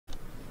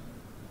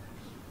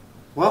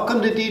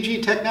Welcome to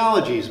DG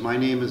Technologies. My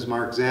name is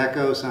Mark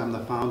Zakos. I'm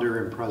the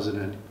founder and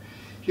president.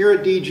 Here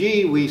at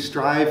DG, we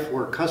strive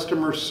for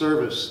customer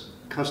service.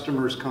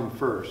 Customers come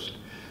first.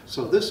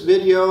 So this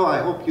video, I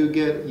hope you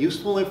get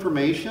useful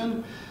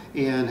information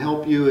and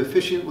help you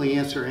efficiently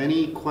answer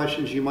any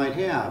questions you might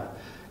have.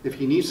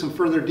 If you need some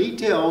further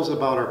details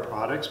about our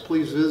products,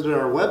 please visit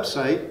our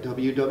website,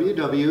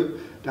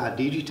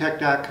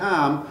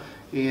 www.dgtech.com,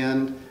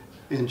 and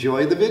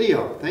enjoy the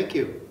video. Thank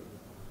you.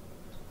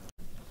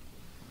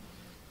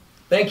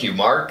 Thank you,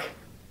 Mark.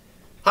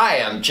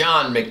 Hi, I'm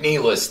John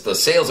McNeilis, the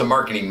Sales and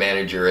Marketing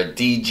Manager at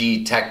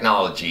DG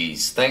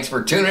Technologies. Thanks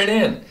for tuning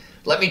in.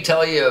 Let me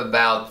tell you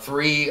about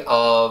three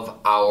of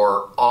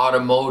our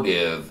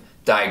automotive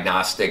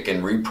diagnostic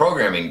and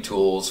reprogramming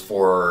tools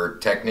for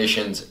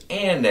technicians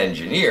and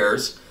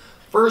engineers.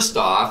 First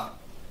off,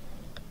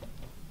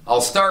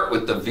 I'll start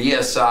with the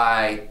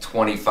VSI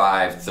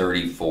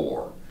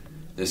 2534.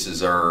 This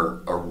is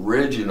our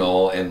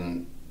original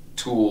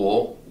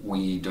tool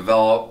we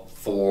developed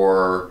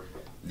for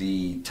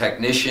the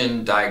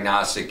Technician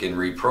Diagnostic and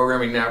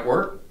Reprogramming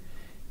Network.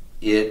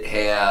 It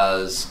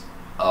has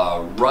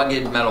a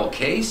rugged metal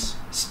case,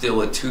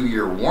 still a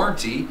 2-year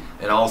warranty,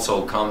 and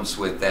also comes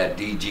with that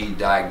DG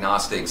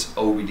Diagnostics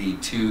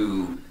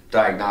OBD2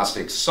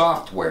 diagnostic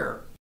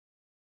software.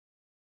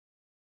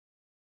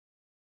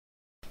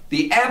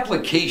 The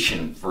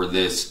application for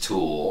this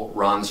tool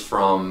runs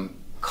from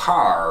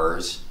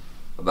cars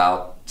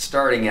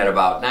starting at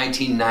about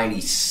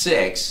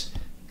 1996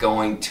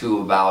 going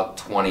to about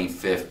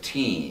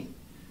 2015.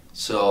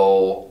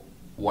 So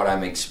what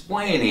I'm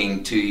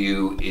explaining to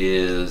you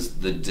is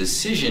the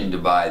decision to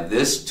buy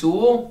this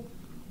tool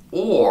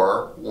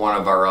or one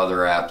of our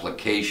other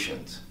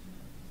applications.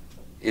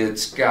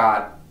 It's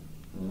got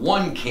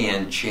one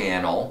CAN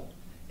channel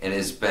and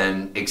has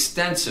been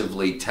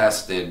extensively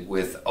tested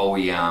with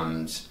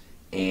OEMs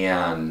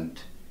and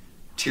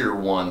Tier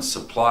 1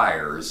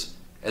 suppliers,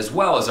 as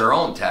well as our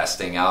own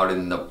testing out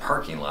in the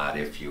parking lot,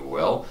 if you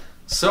will.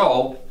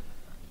 So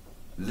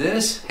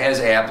this has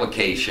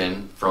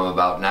application from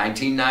about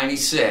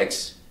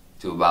 1996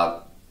 to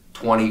about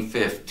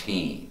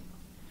 2015.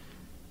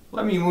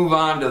 Let me move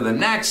on to the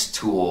next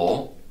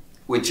tool,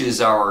 which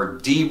is our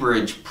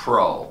D-Bridge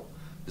Pro.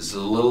 This is a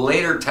little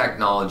later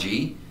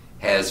technology,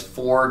 has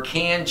 4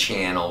 CAN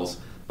channels,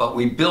 but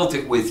we built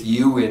it with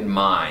you in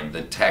mind,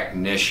 the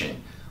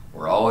technician.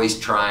 We're always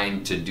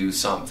trying to do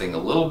something a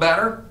little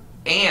better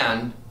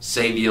and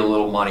save you a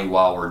little money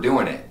while we're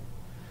doing it.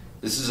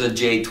 This is a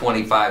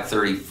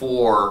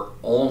J2534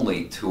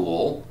 only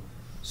tool,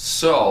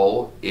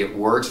 so it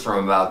works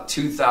from about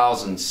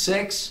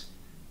 2006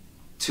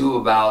 to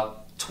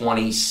about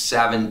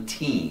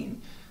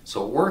 2017.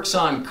 So it works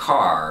on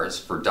cars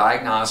for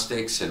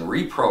diagnostics and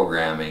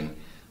reprogramming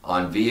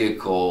on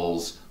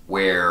vehicles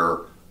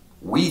where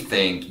we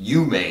think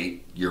you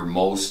make your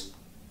most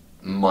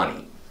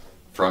money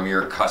from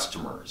your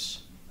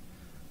customers.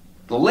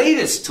 The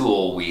latest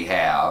tool we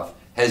have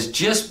has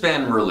just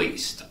been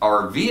released.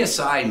 Our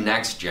VSI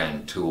Next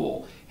Gen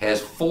tool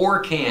has 4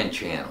 CAN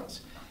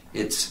channels.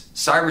 It's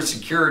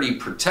cybersecurity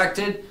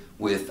protected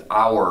with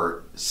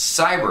our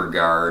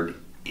CyberGuard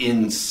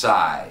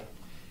inside.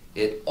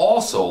 It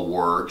also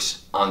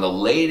works on the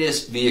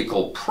latest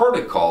vehicle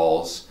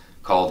protocols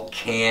called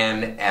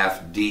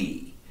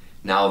CAN-FD.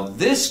 Now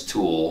this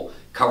tool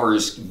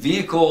covers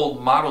vehicle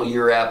model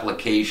year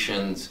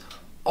applications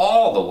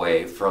all the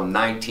way from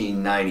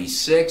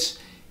 1996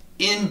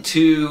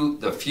 into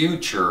the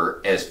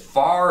future as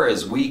far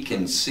as we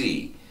can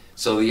see.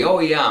 So the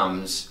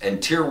OEMs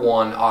and Tier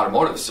 1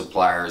 automotive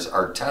suppliers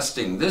are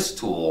testing this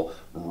tool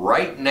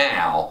right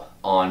now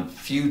on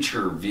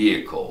future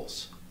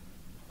vehicles.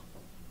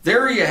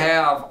 There you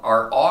have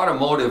our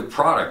automotive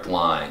product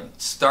line,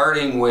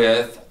 starting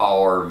with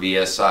our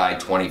VSI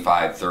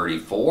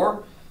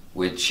 2534,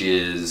 which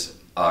is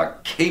a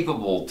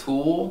capable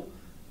tool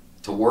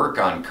to work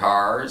on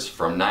cars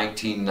from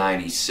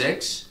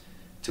 1996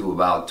 to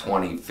about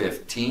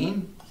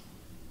 2015.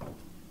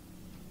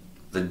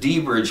 The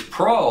D-Bridge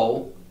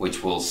Pro,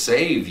 which will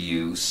save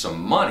you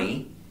some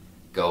money,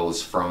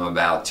 goes from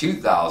about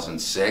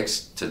 2006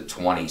 to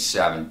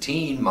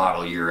 2017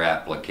 model year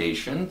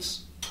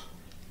applications.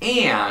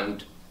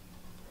 And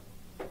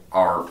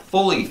our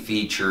fully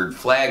featured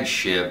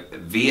flagship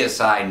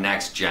VSI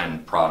Next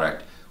Gen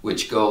product,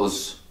 which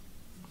goes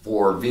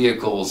for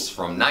vehicles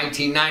from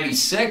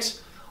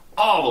 1996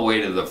 all the way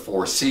to the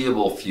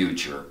foreseeable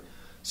future.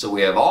 So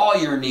we have all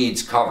your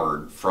needs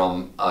covered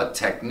from a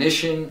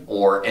technician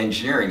or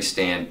engineering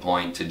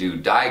standpoint to do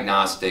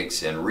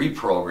diagnostics and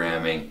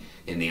reprogramming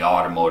in the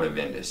automotive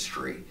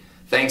industry.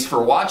 Thanks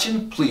for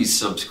watching. Please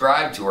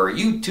subscribe to our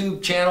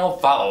YouTube channel.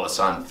 Follow us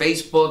on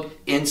Facebook,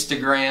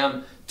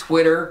 Instagram,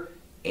 Twitter,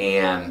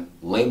 and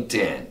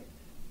LinkedIn.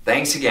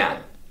 Thanks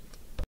again.